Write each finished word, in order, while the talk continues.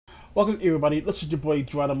Welcome everybody, this is your boy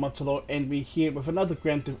Dryder Mataroa, and we're here with another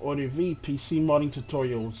Grand Theft Auto V PC modding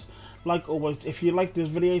tutorials. Like always, if you like this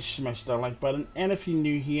video, smash that like button, and if you're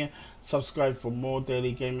new here, subscribe for more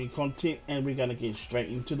daily gaming content, and we're gonna get straight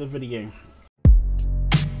into the video.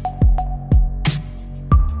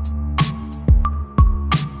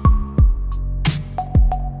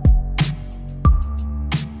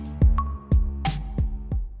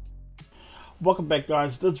 Welcome back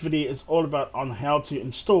guys, this video is all about on how to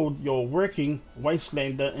install your working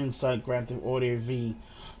Wastelander inside Grand Theft Auto V.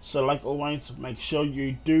 So like always, make sure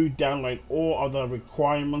you do download all of the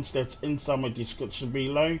requirements that's inside my description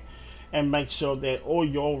below, and make sure that all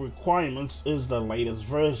your requirements is the latest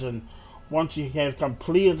version. Once you have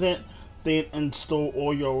completed it, then install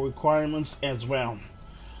all your requirements as well.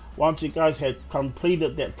 Once you guys have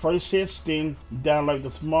completed that process, then download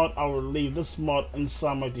this mod. I will leave this mod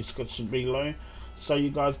inside my description below so you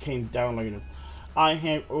guys can download it. I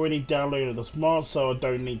have already downloaded this mod, so I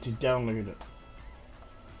don't need to download it.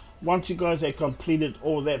 Once you guys have completed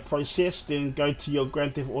all that process, then go to your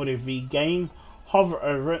Grand Theft Auto V game, hover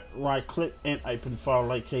over it, right click and open file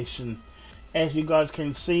location. As you guys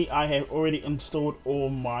can see, I have already installed all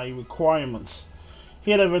my requirements.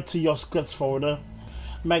 Head over to your scripts folder.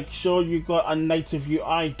 Make sure you got a native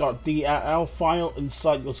UI.dll file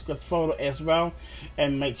inside your script folder as well,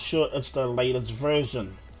 and make sure it's the latest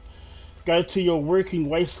version. Go to your working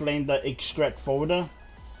Wastelander extract folder,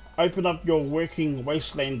 open up your working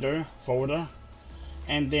Wastelander folder,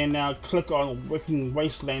 and then now click on working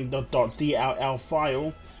Wastelander.dll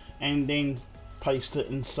file, and then paste it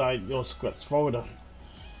inside your scripts folder.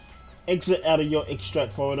 Exit out of your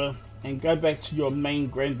extract folder and go back to your main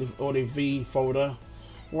Grand Theft Auto V folder.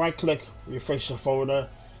 Right click, refresh your folder,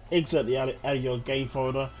 exit out of your game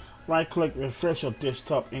folder, right click, refresh your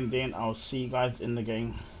desktop, and then I'll see you guys in the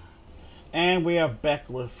game. And we are back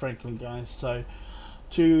with Franklin guys. So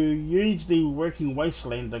to use the working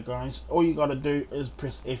Wastelander guys, all you gotta do is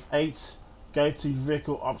press F8, go to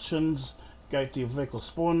vehicle options, go to vehicle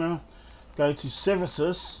spawner, go to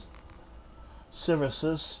services,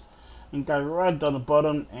 and go right down the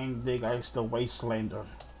bottom, and there goes the Wastelander.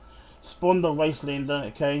 Spawn the Wastelander,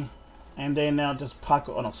 okay, and then now just park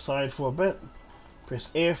it on the side for a bit. Press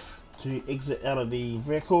F to exit out of the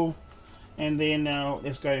vehicle, and then now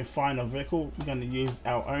let's go and find a vehicle. We're going to use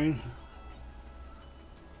our own.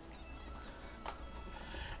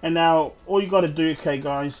 And now all you got to do, okay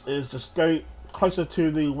guys, is just go closer to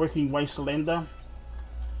the working Wastelander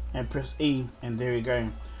and press E, and there you go.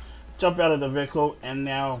 Jump out of the vehicle and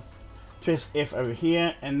now press F over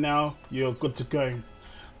here, and now you're good to go.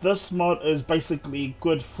 This mod is basically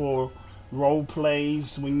good for role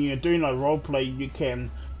plays. When you're doing a role play, you can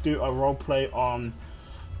do a role play on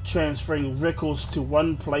transferring vehicles to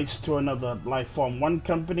one place to another, like from one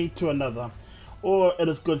company to another, or it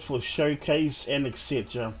is good for showcase and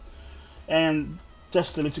etc. And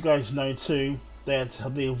just to let you guys know too, that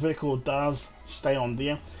the vehicle does stay on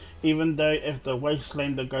there, even though if the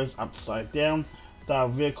Wastelander goes upside down, the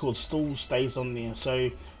vehicle still stays on there, so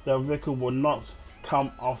the vehicle will not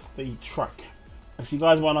come off the truck. If you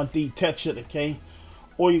guys want to detach it, okay,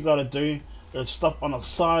 all you gotta do is stop on the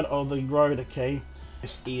side of the road, okay,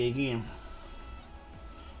 press E again,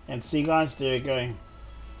 and see guys, there you go,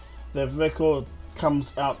 the vehicle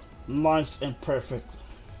comes out nice and perfect,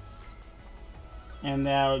 and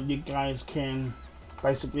now you guys can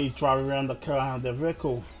basically drive around the car and the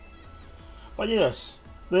vehicle. But yes,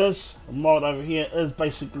 this mod over here is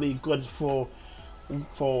basically good for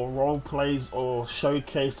role plays or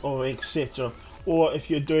showcase or etc. Or if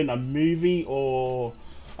you're doing a movie or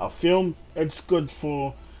a film, it's good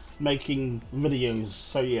for making videos.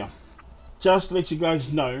 So yeah, just to let you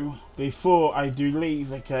guys know before I do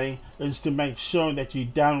leave, okay, is to make sure that you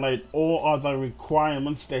download all other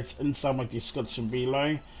requirements that's inside my description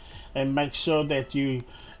below, and make sure that you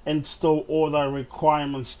install all the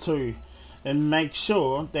requirements too. And make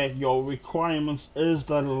sure that your requirements is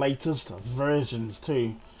the latest versions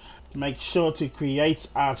too. Make sure to create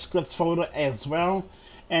a scripts folder as well,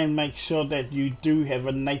 and make sure that you do have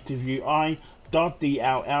a native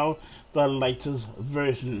UI.dll, the latest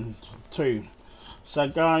version too. So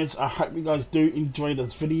guys, I hope you guys do enjoy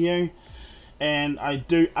this video, and I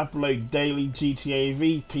do upload daily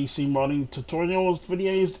GTAV PC modding tutorials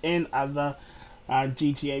videos and other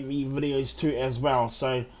GTAV videos too as well.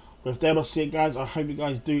 So with that all said guys, I hope you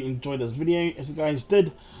guys do enjoy this video. If you guys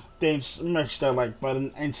did, then smash that like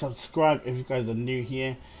button and subscribe if you guys are new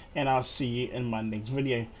here, and I'll see you in my next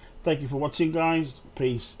video. Thank you for watching guys,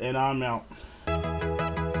 peace, and I'm out.